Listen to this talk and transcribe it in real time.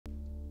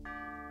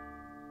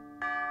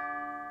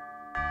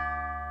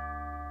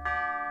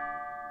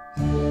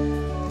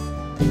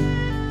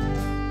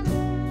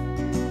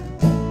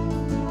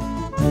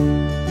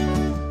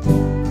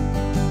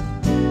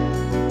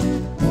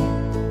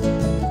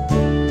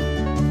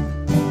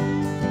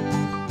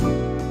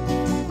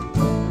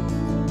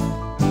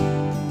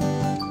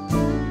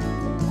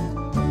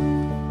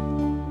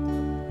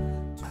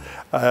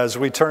As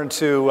we turn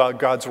to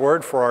God's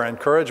Word for our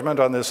encouragement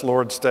on this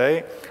Lord's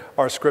Day,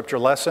 our scripture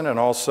lesson and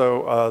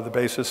also the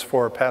basis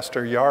for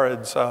Pastor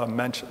Yared's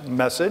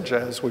message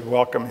as we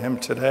welcome him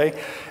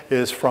today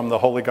is from the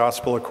Holy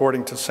Gospel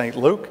according to St.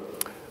 Luke,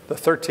 the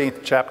 13th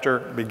chapter,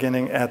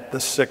 beginning at the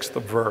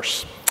 6th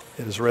verse.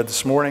 It is read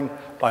this morning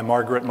by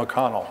Margaret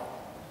McConnell.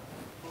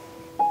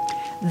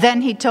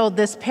 Then he told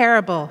this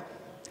parable.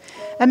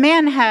 A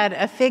man had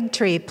a fig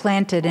tree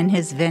planted in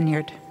his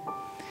vineyard,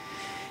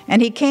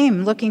 and he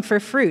came looking for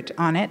fruit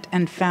on it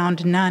and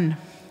found none.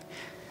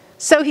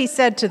 So he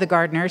said to the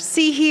gardener,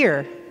 "See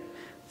here,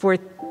 for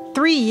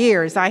 3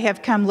 years I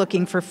have come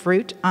looking for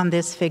fruit on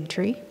this fig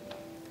tree,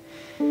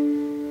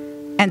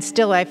 and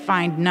still I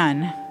find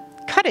none.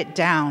 Cut it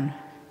down.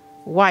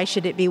 Why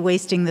should it be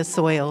wasting the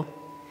soil?"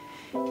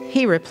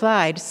 He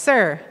replied,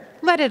 "Sir,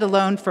 let it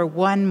alone for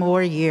 1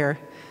 more year,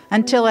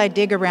 until I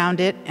dig around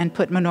it and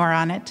put manure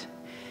on it.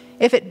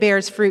 If it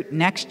bears fruit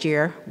next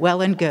year, well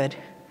and good.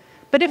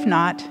 But if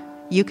not,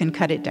 you can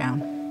cut it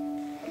down."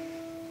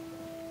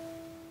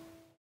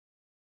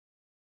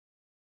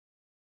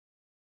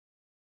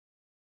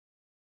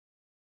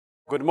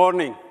 Good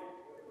morning.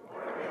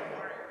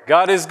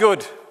 God is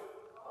good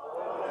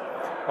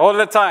all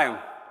the time.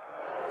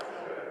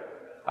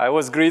 I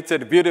was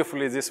greeted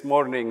beautifully this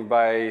morning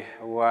by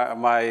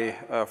my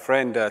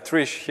friend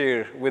Trish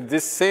here with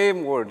this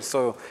same word.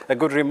 So a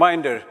good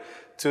reminder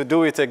to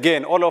do it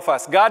again. All of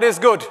us. God is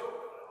good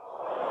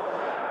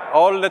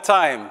all the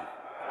time.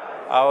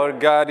 Our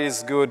God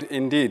is good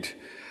indeed.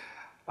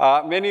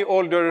 Many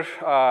older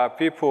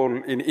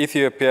people in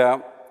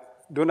Ethiopia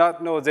do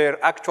not know their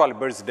actual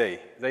birthday.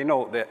 They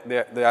know that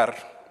they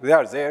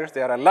are there,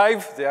 they are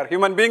alive, they are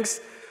human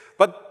beings,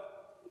 but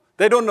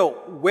they don't know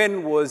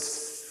when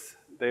was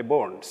they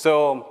born.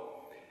 So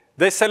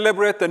they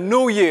celebrate the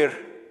New Year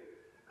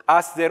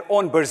as their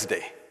own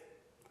birthday.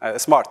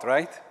 Smart,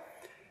 right?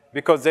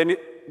 Because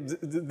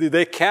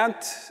they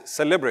can't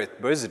celebrate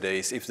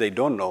birthdays if they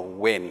don't know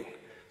when.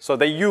 So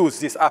they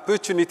use this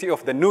opportunity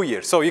of the New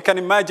Year. So you can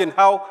imagine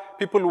how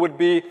people would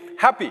be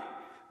happy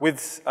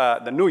with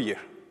the New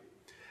Year.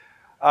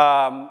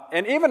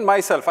 And even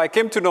myself, I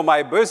came to know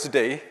my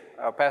birthday.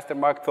 Pastor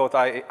Mark thought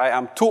I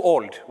am too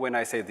old when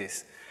I say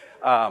this.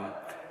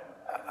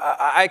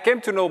 I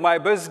came to know my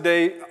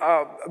birthday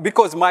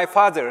because my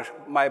father,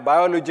 my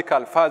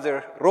biological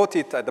father, wrote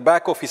it at the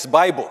back of his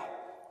Bible.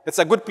 It's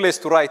a good place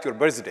to write your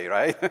birthday,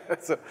 right?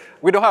 So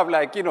we don't have,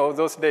 like,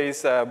 those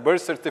days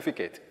birth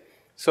certificate.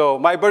 So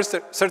my birth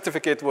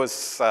certificate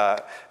was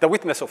the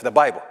witness of the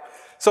Bible.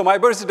 So my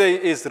birthday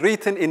is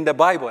written in the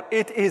Bible.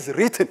 It is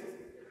written.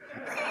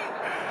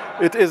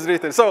 It is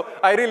written. So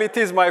I really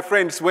tease my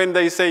friends when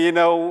they say,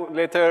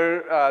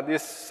 later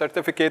these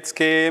certificates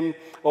came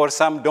or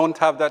some don't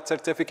have that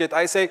certificate.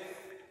 I say,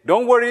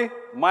 don't worry,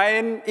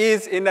 mine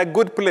is in a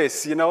good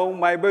place.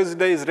 My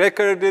birthday is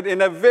recorded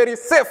in a very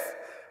safe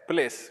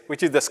place,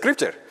 which is the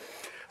scripture.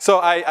 So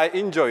I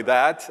enjoy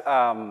that.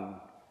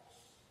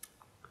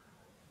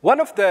 One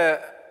of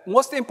the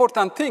most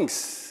important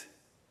things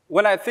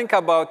when I think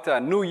about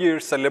New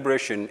Year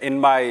celebration in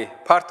my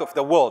part of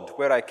the world,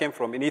 where I came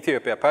from, in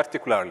Ethiopia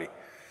particularly,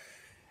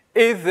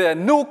 is the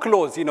new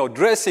clothes,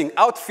 dressing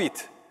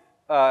outfit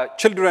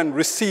children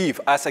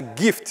receive as a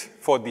gift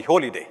for the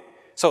holiday.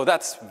 So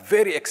that's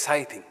very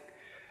exciting.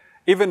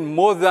 Even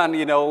more than,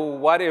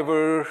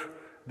 whatever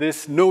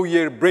this New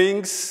Year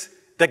brings,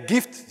 the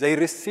gift they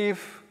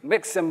receive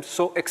makes them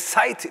so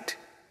excited.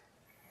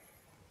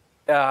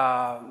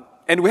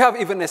 And we have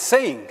even a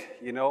saying,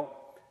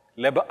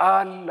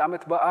 ለበዓል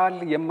ዓመት በዓል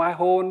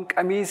የማይሆን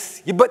ቀሚስ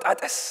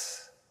ይበጣጠስ,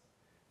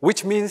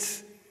 which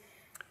means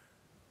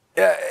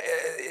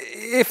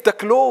if the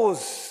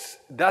clothes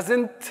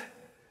doesn't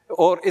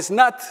or is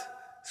not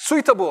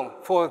suitable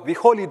for the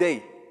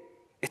holiday,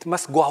 it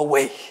must go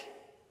away,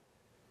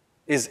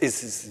 is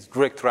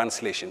direct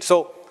translation.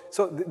 So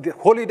the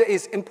holiday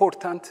is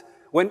important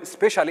when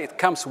especially it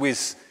comes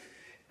with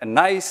a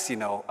nice,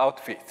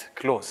 outfit,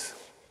 clothes.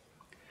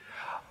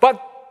 But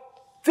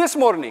this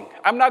morning,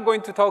 I'm not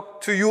going to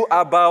talk to you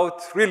about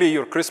really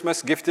your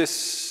Christmas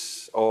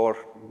gifts or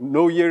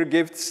New Year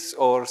gifts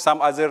or some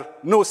other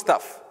new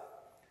stuff.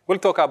 We'll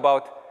talk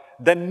about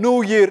the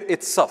New Year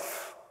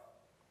itself.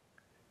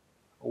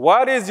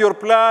 What is your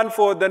plan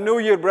for the New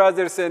Year,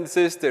 brothers and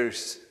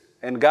sisters?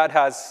 And God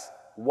has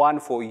one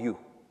for you.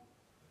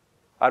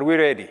 Are we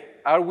ready?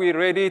 Are we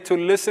ready to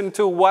listen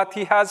to what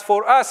He has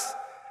for us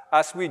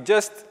as we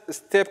just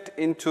stepped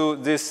into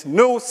this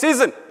new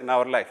season in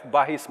our life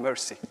by His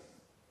mercy?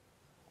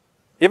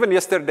 Even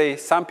yesterday,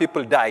 some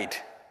people died.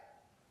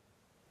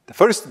 The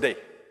first day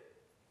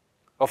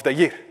of the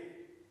year.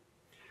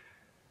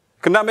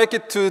 Could not make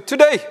it to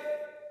today.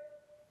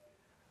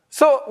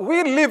 So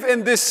we live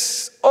in this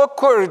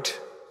awkward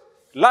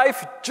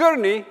life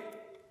journey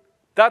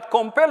that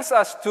compels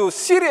us to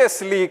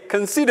seriously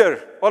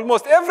consider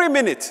almost every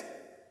minute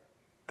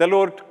the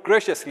Lord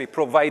graciously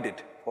provided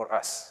for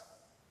us.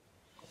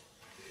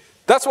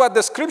 That's what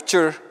the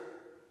scripture,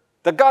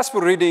 the gospel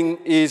reading,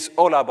 is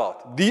all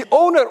about. The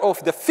owner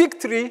of the fig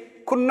tree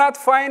could not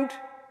find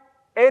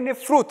any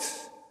fruit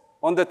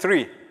on the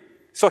tree.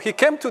 So he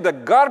came to the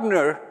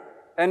gardener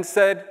and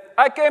said,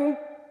 I came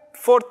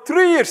for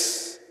 3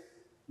 years,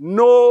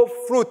 no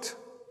fruit.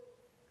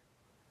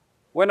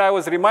 When I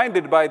was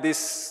reminded by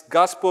this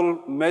gospel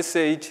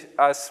message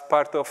as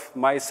part of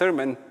my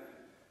sermon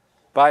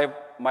by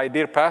my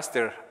dear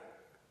pastor,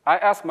 I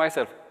asked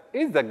myself,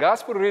 is the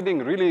gospel reading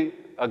really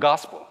a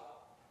gospel?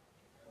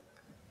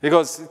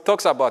 Because it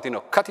talks about,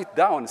 cut it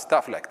down,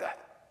 stuff like that.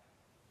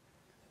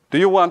 Do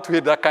you want to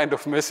hear that kind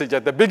of message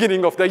at the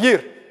beginning of the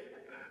year?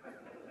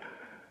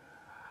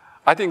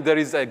 I think there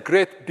is a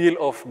great deal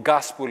of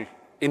gospel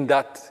in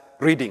that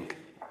reading.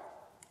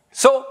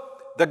 So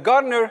the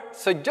gardener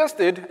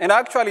suggested and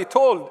actually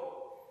told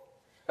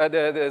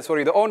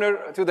the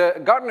owner to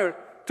the gardener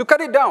to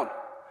cut it down.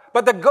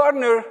 But the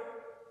gardener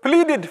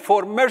pleaded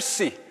for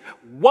mercy.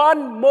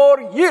 1 more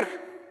year.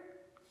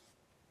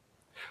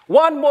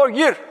 1 more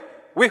year.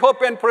 We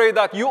hope and pray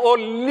that you all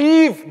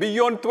live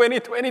beyond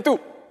 2022.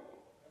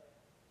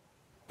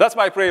 That's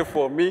my prayer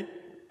for me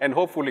and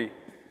hopefully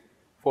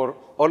for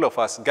all of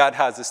us. God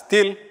has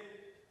still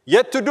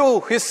yet to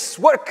do his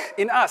work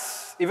in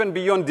us, even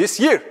beyond this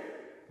year.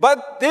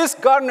 But this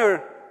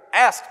gardener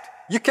asked,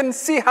 you can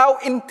see how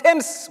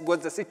intense was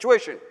the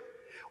situation.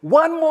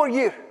 1 more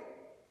year,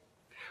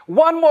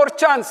 1 more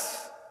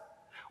chance,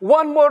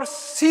 1 more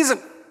season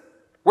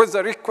was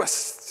the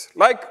request.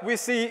 Like we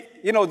see,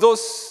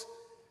 those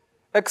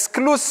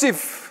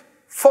exclusive,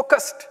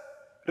 focused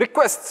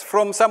requests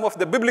from some of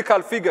the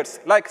biblical figures,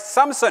 like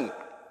Samson,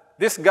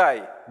 this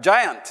guy,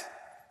 giant.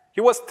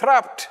 He was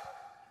trapped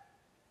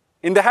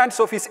in the hands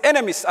of his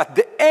enemies at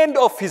the end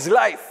of his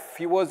life.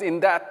 He was in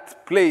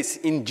that place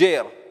in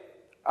jail,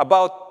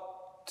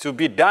 about to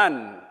be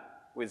done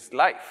with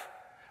life.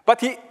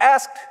 But he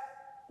asked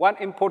one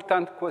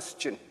important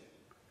question.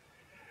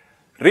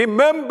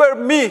 Remember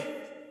me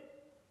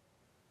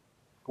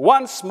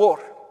once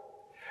more.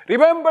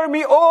 Remember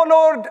me, O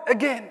Lord,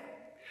 again.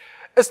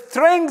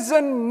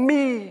 Strengthen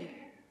me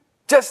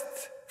just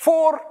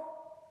for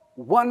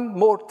 1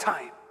 more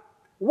time.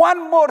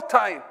 1 more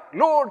time.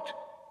 Lord,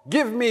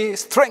 give me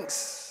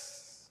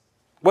strength,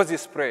 was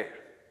his prayer.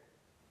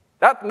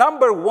 That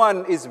number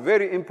 1 is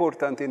very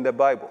important in the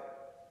Bible.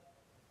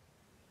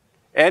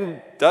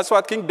 And that's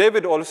what King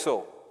David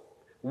also.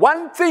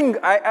 1 thing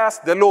I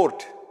ask the Lord,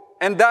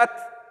 and that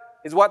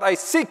is what I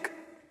seek,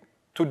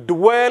 to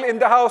dwell in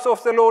the house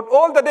of the Lord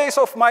all the days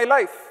of my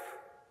life,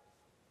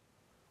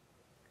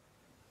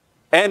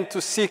 and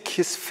to seek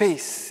his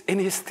face in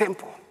his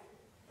temple.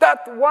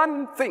 That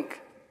 1 thing.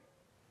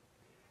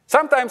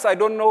 Sometimes I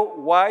don't know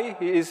why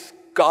he is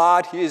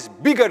God, he is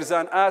bigger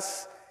than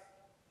us.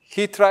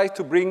 He tries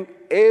to bring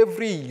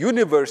every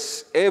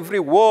universe, every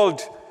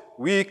world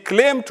we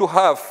claim to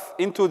have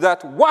into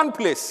that 1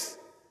 place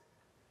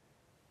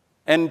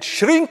and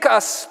shrink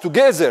us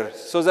together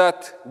so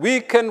that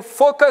we can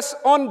focus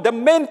on the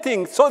main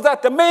thing, so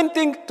that the main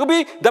thing to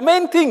be the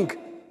main thing.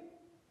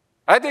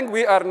 I think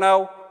we are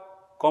now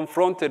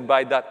confronted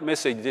by that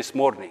message this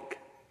morning.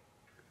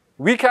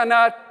 We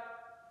cannot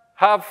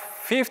have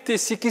 50,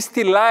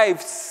 60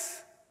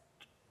 lives,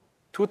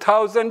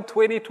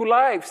 2022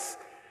 lives.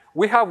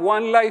 We have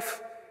 1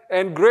 life,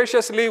 and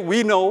graciously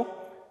we know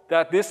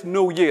that this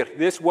new year,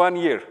 this 1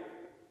 year,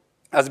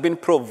 has been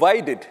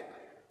provided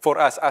for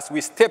us as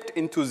we stepped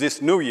into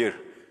this new year,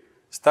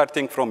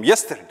 starting from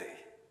yesterday.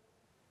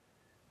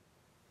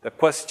 The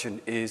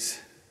question is,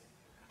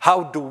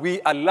 how do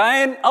we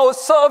align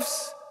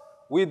ourselves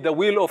with the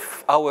will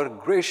of our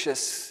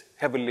gracious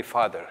Heavenly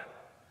Father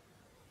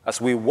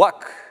as we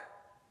walk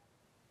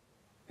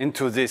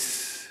into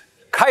this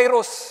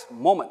Kairos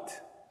moment?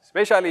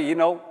 Especially,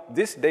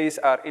 these days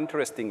are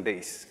interesting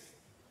days.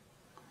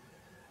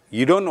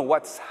 You don't know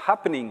what's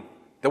happening.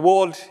 The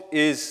world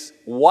is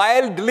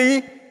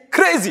wildly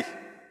crazy.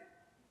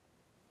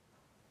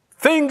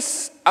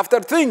 Things after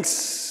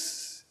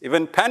things,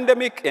 even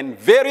pandemic and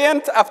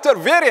variant after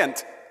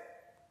variant.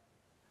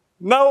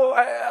 Now,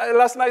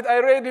 last night I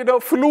read,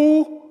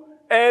 flu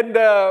and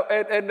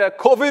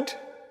COVID,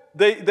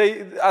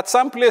 they at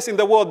some place in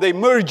the world, they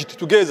merged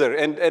together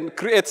and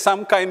create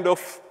some kind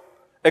of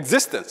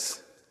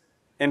existence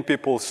in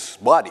people's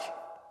body.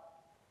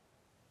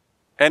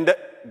 And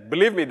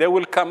believe me, they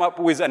will come up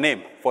with a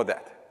name for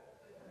that.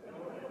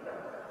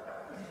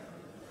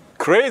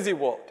 Crazy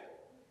world.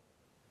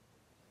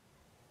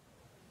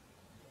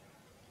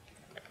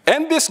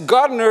 And this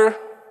gardener,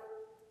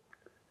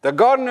 the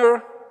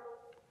gardener,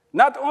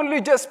 not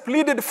only just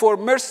pleaded for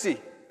mercy,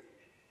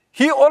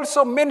 he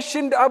also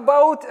mentioned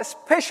about a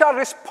special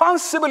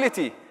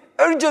responsibility,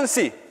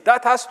 urgency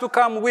that has to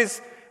come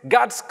with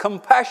God's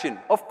compassion.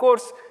 Of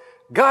course,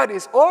 God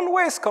is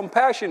always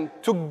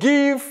compassionate to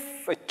give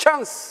a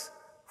chance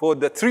for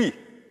the tree.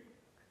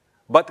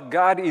 But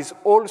God is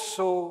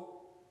also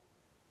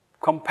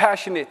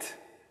compassionate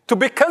to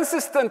be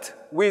consistent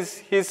with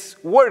his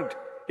word.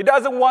 He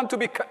doesn't want to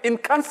be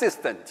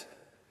inconsistent.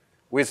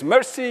 With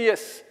mercy,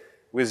 yes,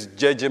 with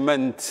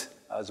judgment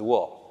as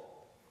well.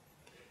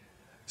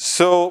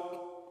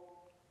 So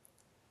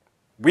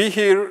we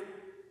hear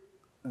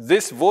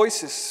these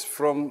voices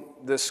from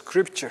the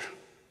scripture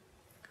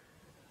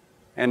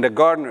and the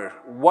gardener,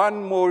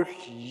 one more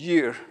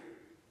year,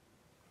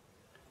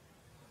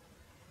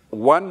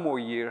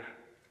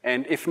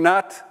 and if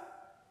not,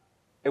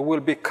 it will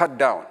be cut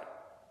down.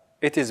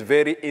 It is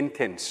very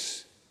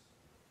intense.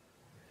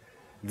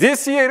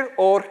 This year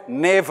or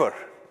never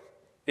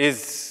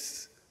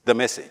is the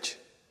message.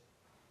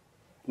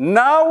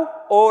 Now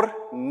or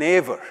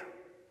never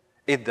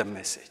is the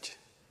message.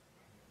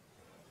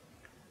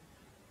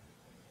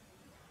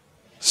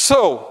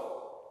 So,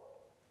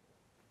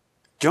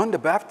 John the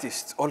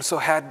Baptist also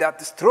had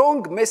that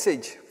strong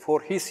message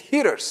for his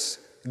hearers.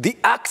 The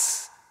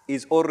axe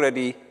is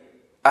already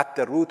at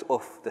the root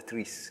of the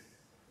trees.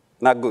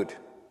 Not good.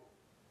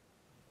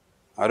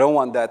 I don't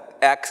want that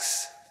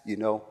axe,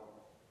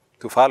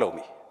 to follow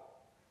me.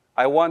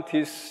 I want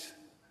his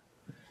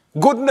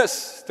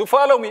goodness to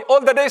follow me all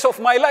the days of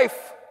my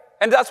life.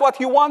 And that's what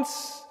he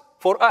wants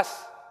for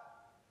us.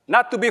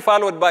 Not to be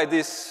followed by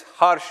these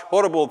harsh,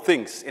 horrible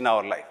things in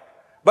our life.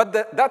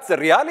 But that's the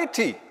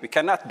reality we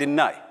cannot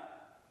deny.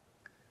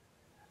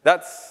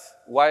 That's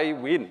why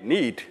we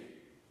need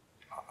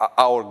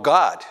our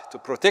God to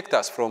protect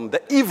us from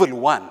the evil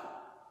one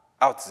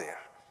out there.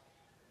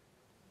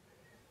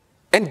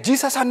 And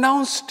Jesus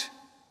announced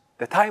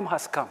the time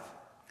has come.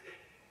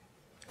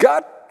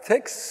 God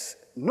takes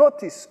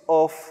notice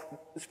of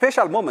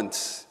special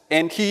moments,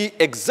 and he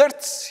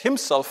exerts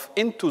himself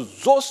into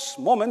those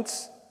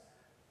moments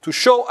to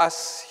show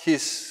us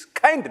his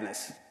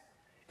kindness.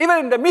 Even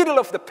in the middle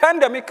of the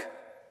pandemic,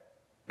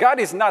 God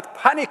is not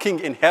panicking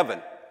in heaven.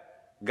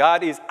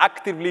 God is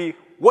actively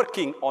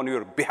working on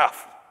your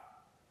behalf.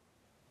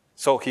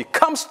 So he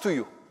comes to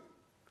you.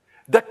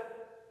 The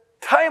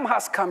time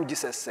has come,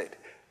 Jesus said.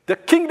 The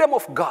kingdom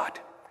of God,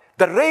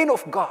 the reign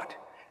of God,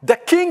 the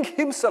king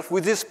himself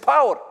with his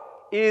power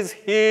is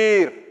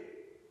here.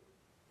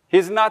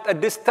 He's not a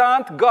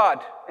distant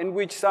God in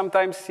which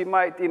sometimes he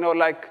might,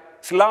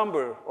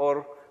 slumber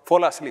or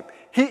fall asleep.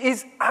 He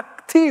is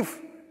active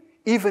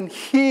even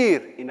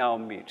here in our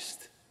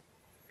midst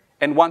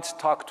and wants to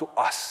talk to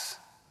us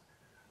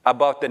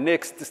about the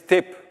next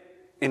step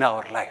in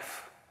our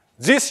life.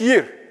 This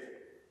year,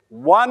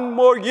 one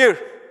more year,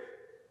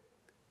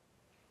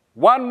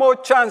 one more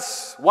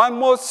chance, one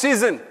more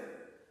season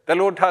the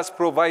Lord has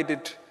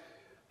provided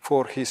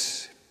for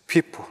his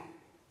people.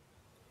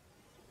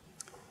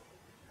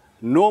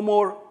 No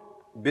more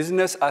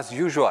business as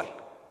usual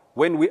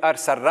when we are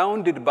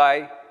surrounded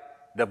by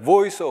the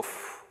voice of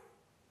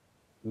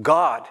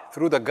God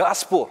through the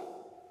gospel.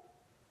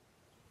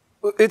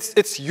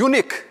 It's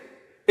unique,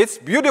 it's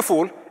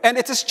beautiful, and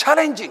it is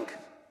challenging.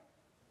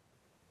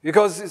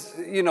 Because,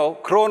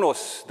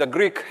 Chronos, the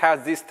Greek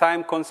has this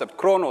time concept,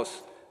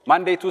 Chronos,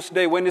 Monday,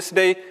 Tuesday,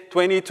 Wednesday,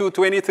 22,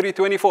 23,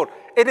 24.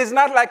 It is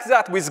not like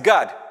that with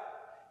God.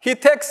 He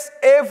takes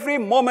every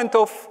moment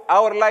of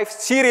our life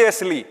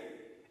seriously,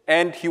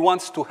 and he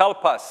wants to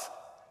help us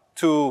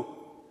to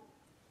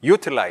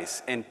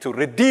utilize and to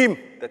redeem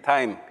the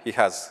time he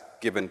has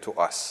given to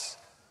us.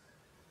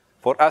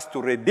 For us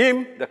to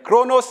redeem the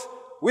Chronos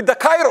with the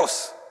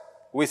Kairos,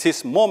 with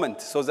his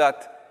moment, so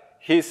that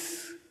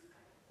his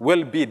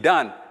will be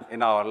done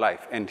in our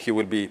life and he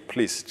will be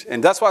pleased.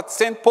 And that's what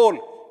St. Paul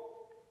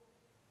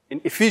in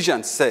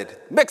Ephesians said.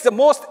 Make the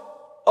most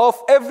of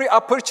every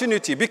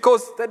opportunity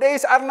because the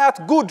days are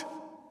not good.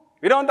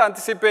 We don't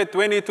anticipate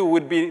 22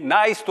 would be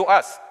nice to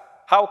us.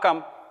 How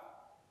come?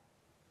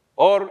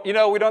 Or, we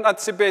don't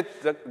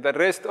anticipate the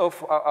rest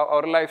of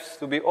our lives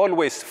to be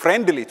always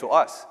friendly to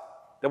us.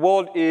 The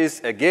world is,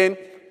 again,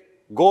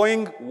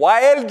 going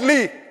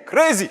wildly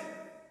crazy.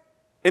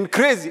 And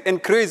crazy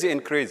and crazy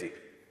and crazy.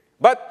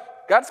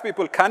 But God's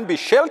people can be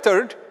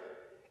sheltered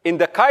in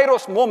the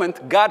Kairos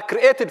moment God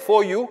created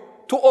for you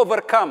to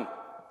overcome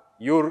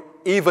your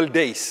evil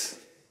days.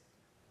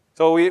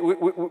 So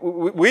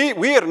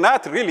we are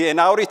not really, and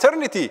our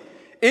eternity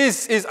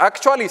is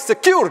actually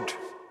secured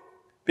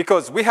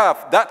because we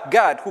have that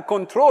God who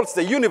controls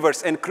the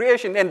universe and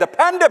creation and the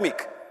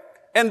pandemic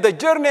and the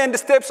journey and the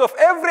steps of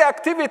every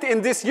activity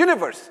in this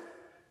universe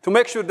to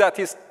make sure that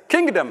his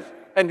kingdom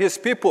and his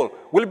people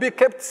will be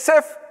kept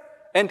safe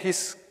and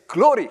his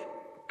glory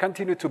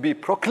continue to be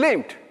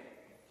proclaimed.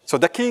 So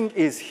the king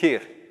is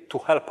here to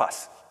help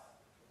us.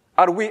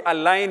 Are we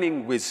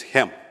aligning with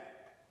him?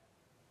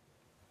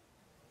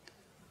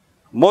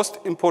 Most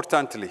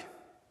importantly,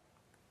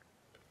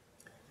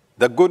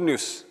 the good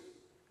news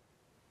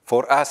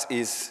for us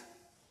is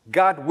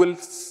God will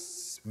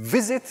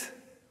visit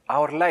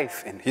our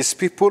life and his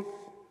people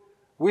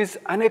with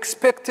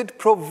unexpected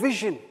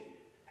provision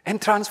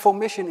and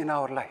transformation in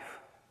our life.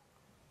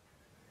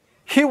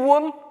 He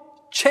will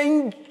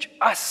change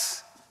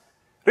us.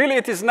 Really,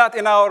 it is not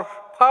in our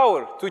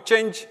power to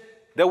change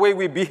the way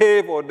we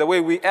behave or the way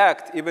we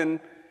act, even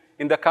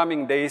in the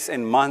coming days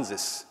and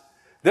months.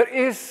 There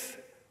is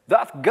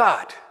that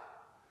God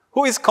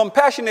who is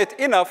compassionate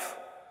enough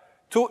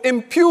to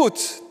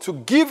impute, to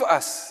give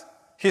us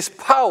his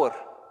power,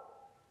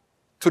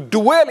 to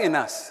dwell in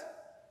us,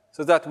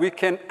 so that we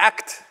can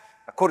act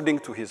according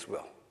to his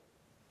will.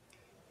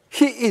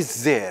 He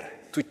is there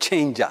to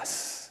change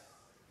us.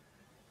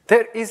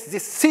 There is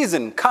this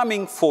season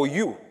coming for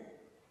you,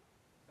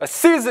 a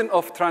season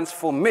of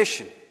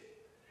transformation,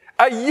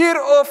 a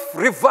year of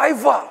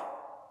revival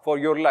for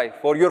your life,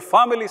 for your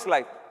family's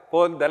life,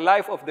 for the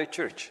life of the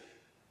church.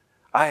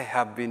 I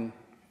have been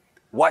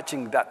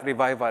watching that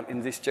revival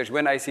in this church.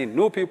 When I see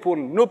new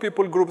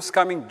people groups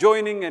coming,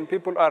 joining, and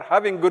people are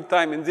having good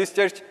time in this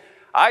church,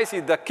 I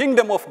see the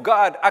kingdom of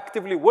God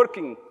actively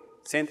working.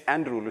 St.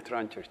 Andrew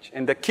Lutheran Church.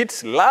 And the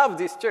kids love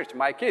this church,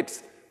 my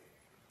kids.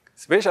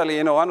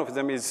 Especially, one of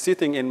them is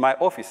sitting in my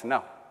office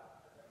now.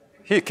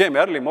 He came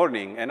early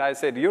morning, and I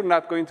said, you're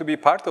not going to be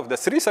part of the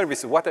 3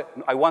 services.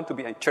 I want to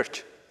be in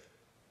church.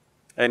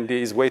 And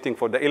he is waiting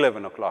for the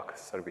 11 o'clock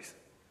service.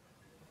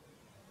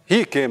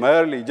 He came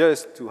early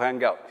just to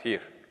hang out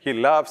here. He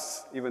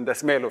loves even the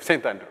smell of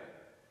St. Andrew.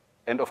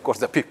 And, of course,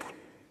 the people.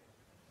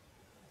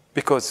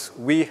 Because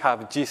we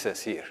have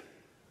Jesus here.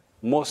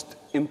 Most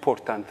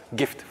important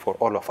gift for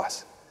all of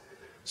us.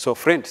 So,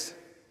 friends,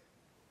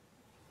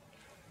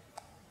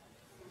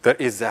 there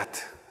is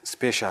that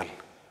special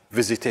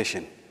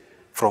visitation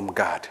from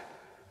God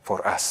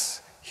for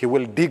us. He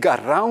will dig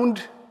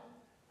around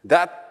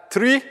that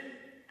tree,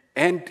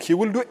 and he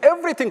will do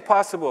everything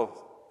possible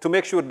to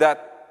make sure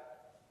that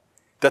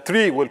the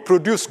tree will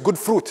produce good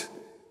fruit,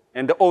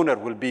 and the owner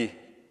will be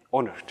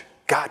honored.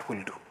 God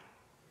will do.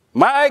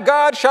 My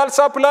God shall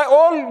supply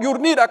all your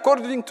need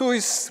according to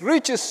his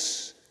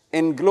riches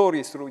in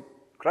glory through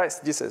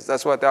Christ Jesus.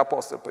 That's what the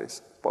Apostle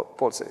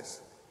Paul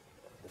says.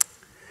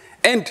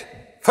 And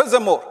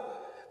furthermore,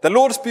 the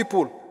Lord's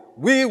people,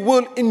 we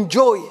will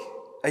enjoy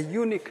a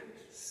unique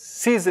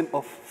season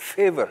of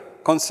favor,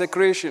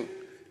 consecration,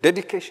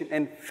 dedication,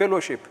 and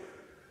fellowship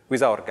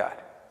with our God.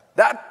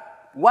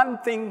 That one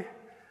thing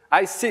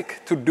I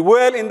seek, to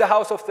dwell in the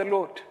house of the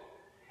Lord.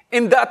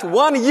 In that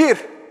 1 year,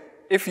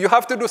 if you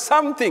have to do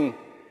something,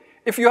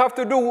 if you have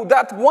to do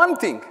that one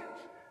thing,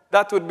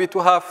 that would be to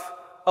have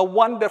a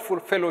wonderful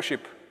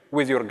fellowship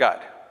with your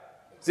God.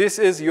 This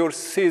is your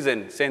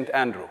season, St.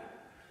 Andrew.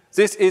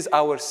 This is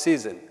our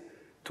season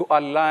to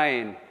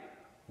align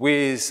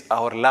with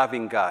our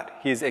loving God.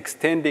 He is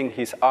extending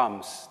his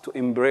arms to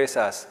embrace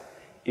us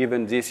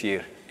even this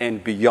year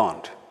and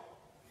beyond.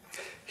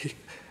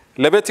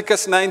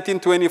 Leviticus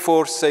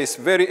 19:24 says,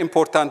 very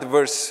important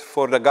verse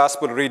for the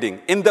gospel reading.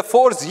 In the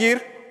 4th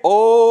year,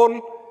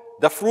 all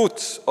the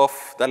fruits of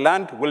the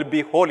land will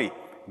be holy.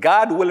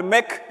 God will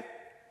make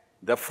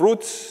the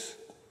fruits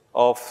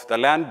of the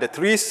land, the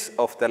trees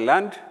of the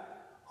land,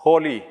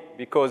 holy,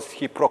 because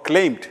he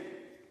proclaimed,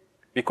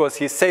 because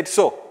he said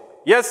so.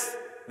 Yes,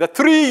 the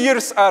 3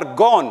 years are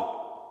gone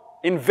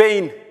in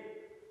vain,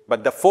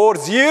 but the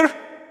 4th year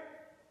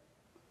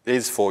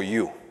is for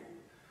you.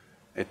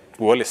 It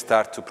will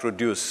start to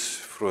produce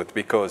fruit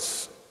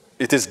because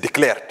it is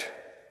declared.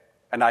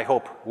 And I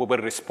hope we will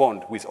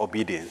respond with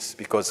obedience,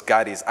 because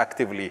God is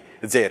actively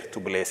there to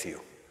bless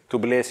you, to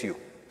bless you,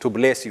 to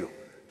bless you,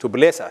 to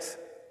bless us.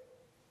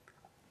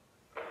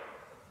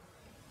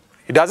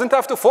 He doesn't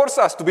have to force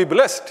us to be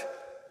blessed.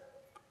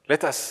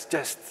 Let us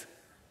just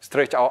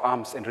stretch our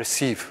arms and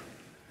receive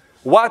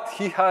what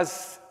he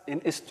has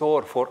in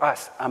store for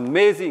us.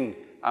 Amazing,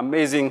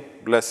 amazing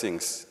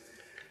blessings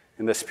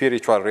in the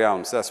spiritual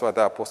realms. That's what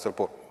the Apostle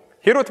Paul.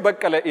 Hirut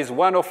Bakkala is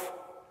one of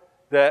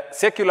the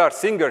secular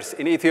singers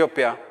in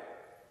Ethiopia,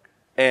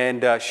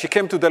 and she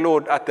came to the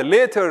Lord at the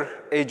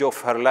later age of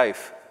her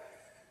life,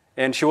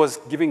 and she was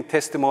giving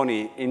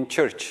testimony in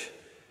church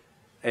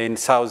in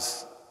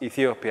South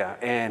Ethiopia,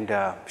 and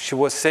she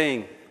was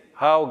saying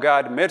how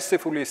God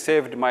mercifully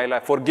saved my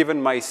life,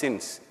 forgiven my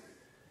sins,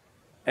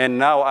 and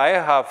now I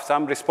have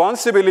some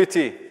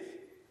responsibility.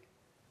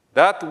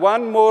 That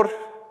one more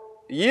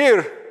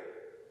year,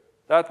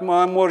 that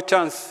one more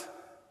chance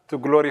to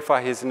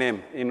glorify his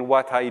name in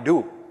what I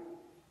do.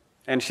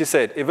 And she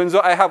said, even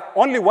though I have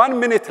only 1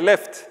 minute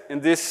left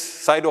in this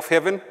side of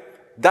heaven,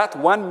 that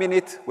 1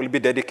 minute will be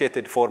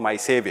dedicated for my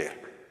Savior,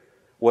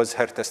 was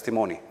her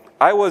testimony.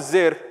 I was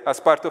there as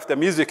part of the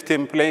music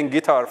team playing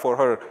guitar for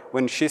her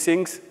when she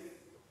sings.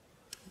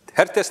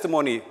 Her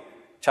testimony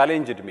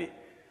challenged me.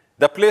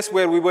 The place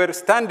where we were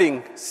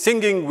standing,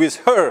 singing with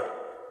her,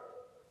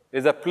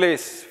 is a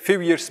place a few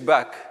years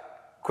back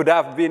could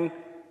have been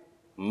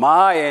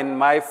my and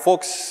my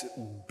folks'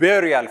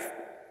 burial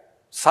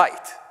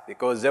site,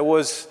 because there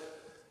was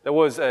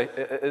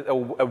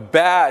a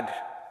bad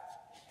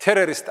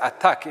terrorist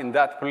attack in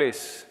that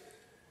place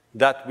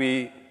that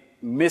we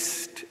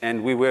missed,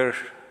 and we were,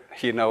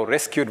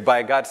 rescued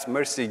by God's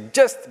mercy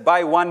just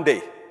by 1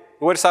 day.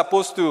 We were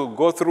supposed to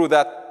go through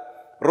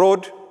that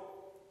road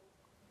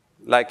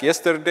like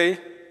yesterday,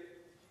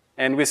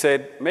 and we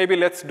said, maybe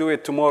let's do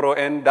it tomorrow.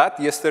 And that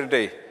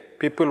yesterday,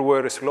 people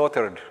were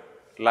slaughtered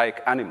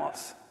like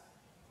animals.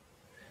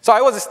 So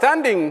I was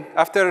standing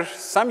after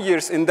some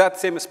years in that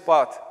same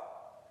spot,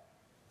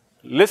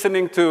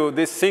 listening to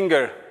this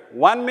singer.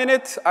 1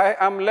 minute I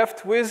am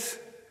left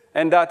with,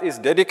 and that is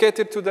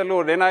dedicated to the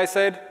Lord. And I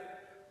said,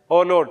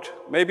 oh Lord,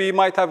 maybe you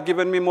might have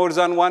given me more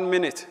than 1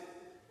 minute.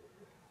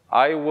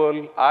 I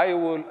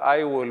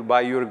will,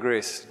 by your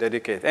grace,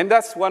 dedicate. And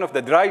that's one of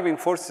the driving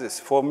forces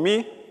for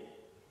me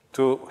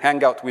to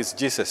hang out with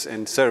Jesus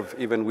and serve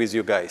even with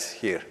you guys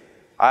here.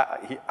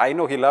 I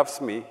know he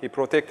loves me. He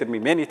protected me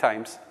many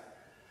times.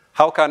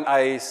 How can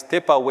I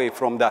step away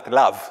from that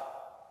love?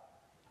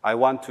 I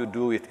want to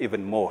do it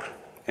even more.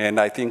 And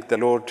I think the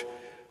Lord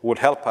will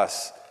help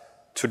us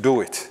to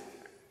do it.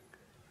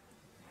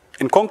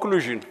 In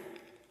conclusion,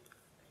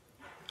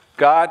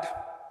 God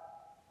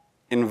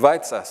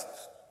invites us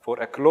for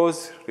a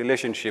close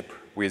relationship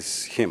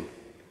with him.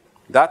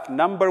 That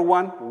number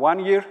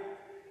 1 year,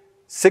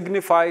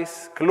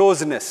 signifies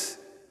closeness,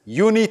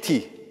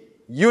 unity,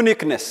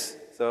 uniqueness.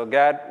 So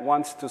God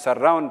wants to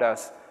surround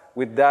us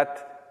with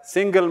that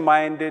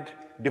single-minded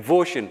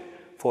devotion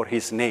for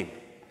his name.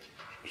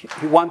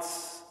 He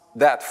wants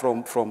that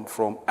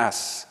from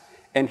us.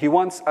 And he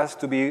wants us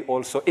to be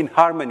also in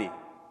harmony,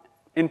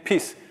 in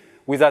peace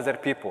with other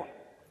people.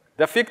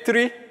 The fig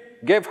tree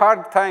gave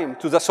hard time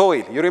to the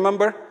soil, you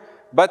remember?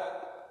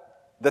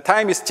 But the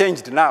time is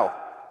changed now.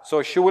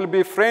 So she will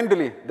be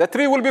friendly. The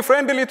tree will be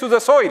friendly to the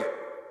soil.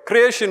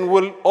 Creation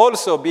will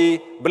also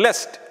be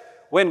blessed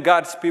when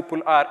God's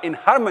people are in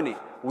harmony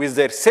with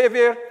their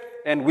Savior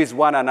and with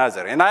one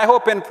another. And I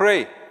hope and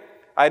pray,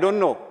 I don't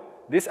know,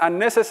 this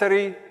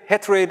unnecessary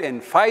hatred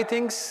and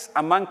fightings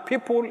among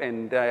people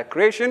and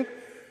creation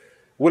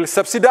will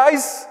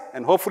subsidize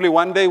and hopefully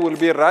one day will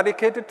be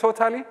eradicated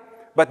totally.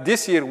 But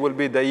this year will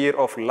be the year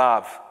of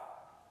love,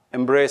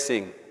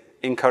 embracing,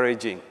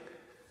 encouraging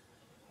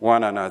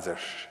one another.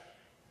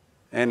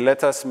 And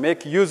let us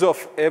make use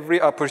of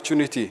every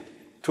opportunity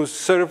to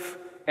serve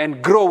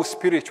and grow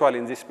spiritually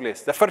in this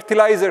place. The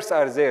fertilizers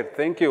are there.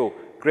 Thank you,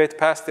 great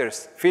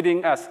pastors,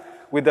 feeding us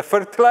with the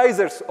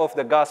fertilizers of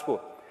the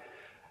gospel.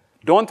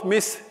 Don't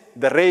miss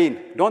the rain.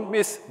 Don't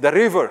miss the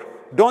river.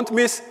 Don't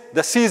miss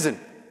the season,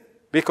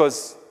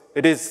 because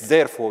it is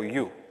there for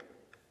you.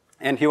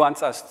 And he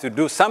wants us to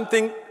do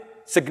something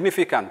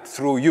significant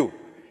through you.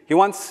 He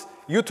wants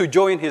you to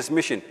join his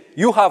mission.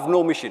 You have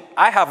no mission.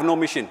 I have no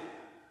mission.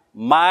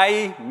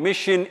 My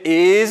mission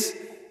is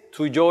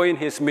to join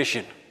his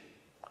mission.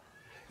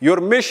 Your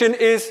mission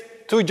is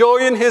to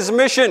join his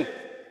mission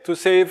to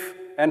save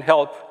and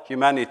help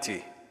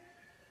humanity.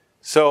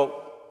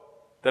 So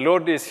the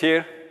Lord is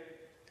here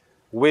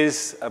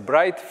with a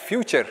bright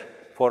future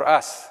for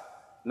us,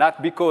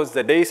 not because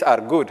the days are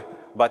good,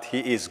 but he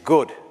is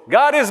good.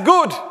 God is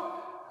good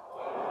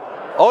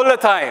all the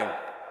time.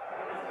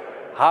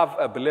 Have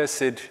a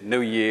blessed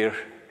new year,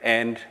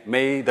 and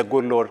may the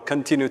good Lord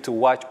continue to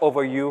watch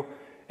over you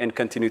and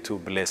continue to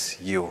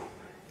bless you.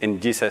 In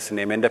Jesus'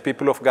 name. And the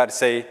people of God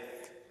say,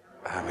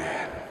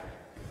 Amen.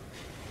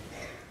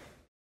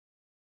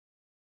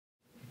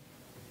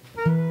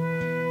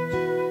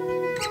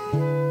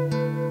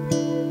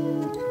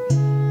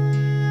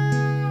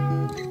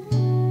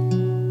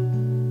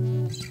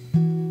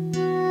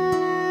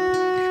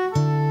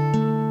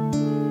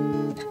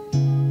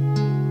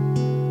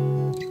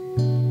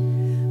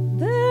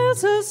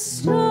 There's a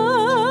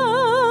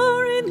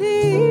star in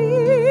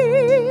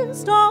the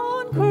east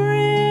on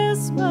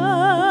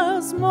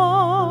Christmas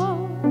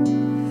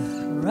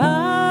morn.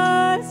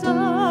 Rise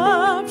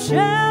up,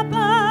 shepherd,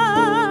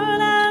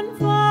 and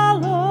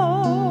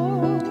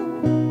follow.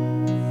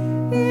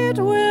 It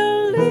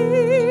will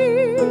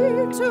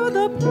lead to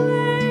the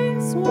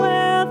place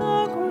where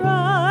the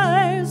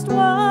Christ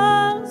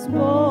was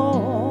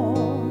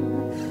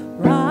born.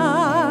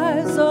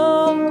 Rise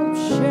up,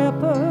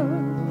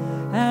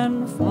 shepherd,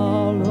 and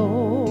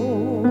follow.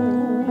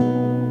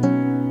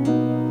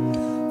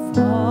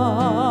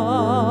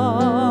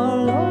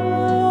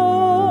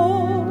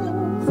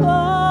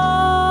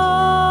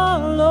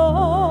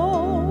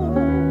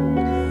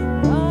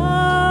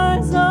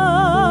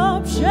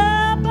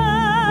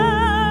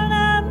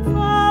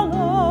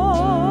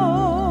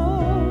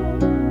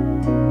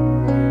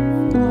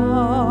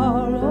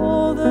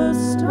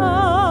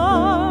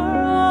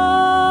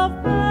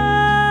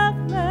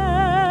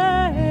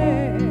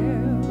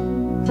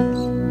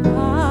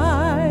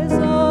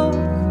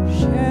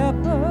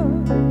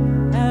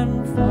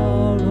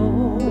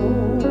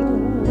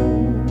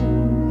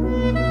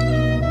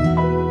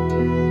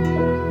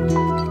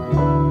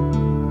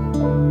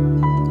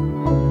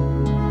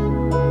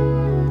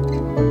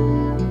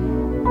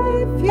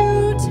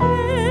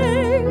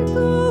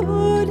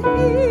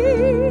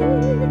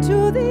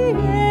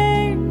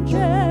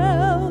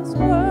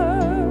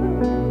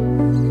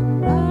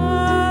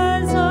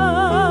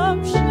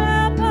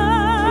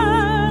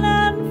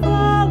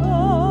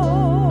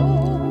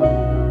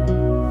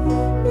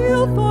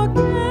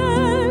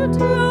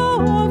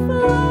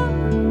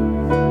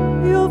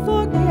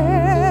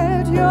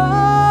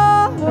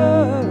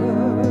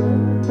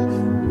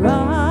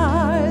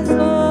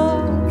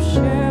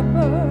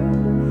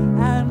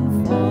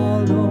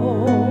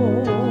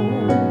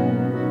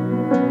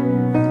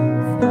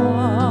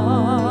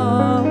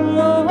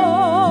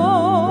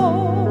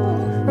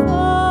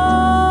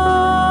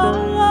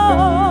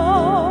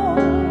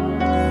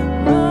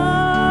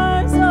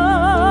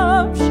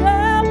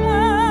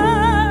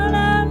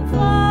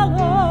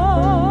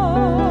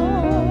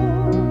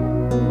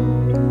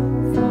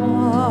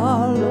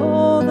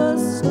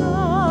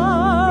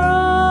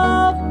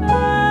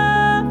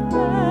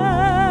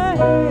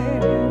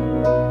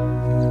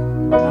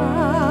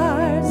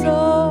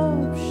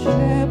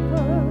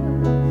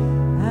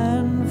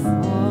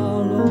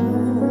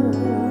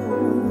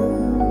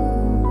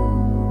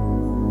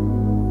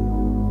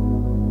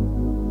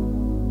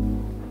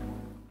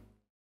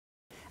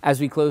 As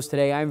we close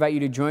today, I invite you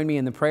to join me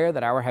in the prayer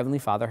that our Heavenly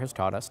Father has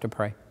taught us to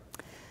pray.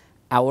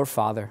 Our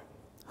Father,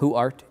 who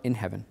art in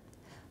heaven,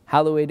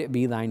 hallowed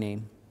be thy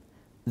name.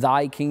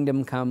 Thy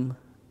kingdom come,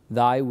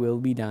 thy will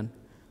be done,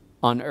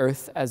 on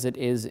earth as it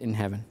is in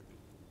heaven.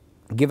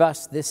 Give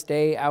us this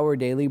day our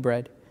daily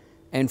bread,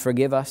 and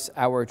forgive us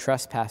our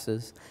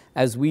trespasses,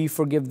 as we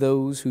forgive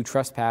those who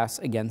trespass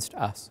against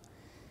us.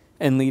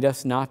 And lead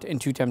us not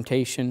into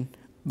temptation,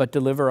 but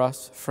deliver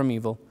us from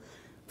evil.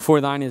 For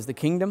thine is the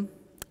kingdom,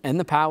 and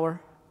the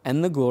power,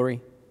 and the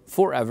glory,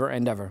 forever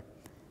and ever.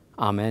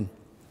 Amen.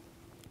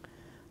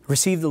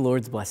 Receive the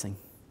Lord's blessing.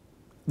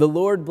 The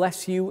Lord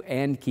bless you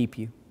and keep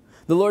you.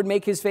 The Lord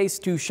make his face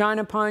to shine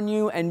upon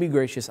you and be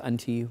gracious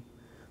unto you.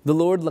 The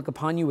Lord look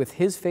upon you with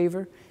his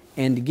favor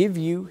and give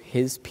you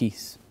his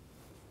peace.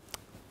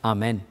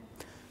 Amen.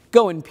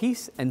 Go in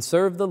peace and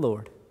serve the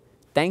Lord.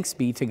 Thanks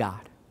be to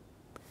God.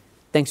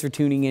 Thanks for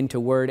tuning in to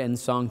Word and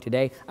Song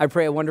today. I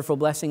pray a wonderful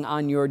blessing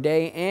on your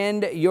day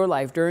and your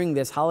life during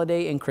this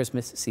holiday and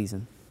Christmas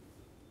season.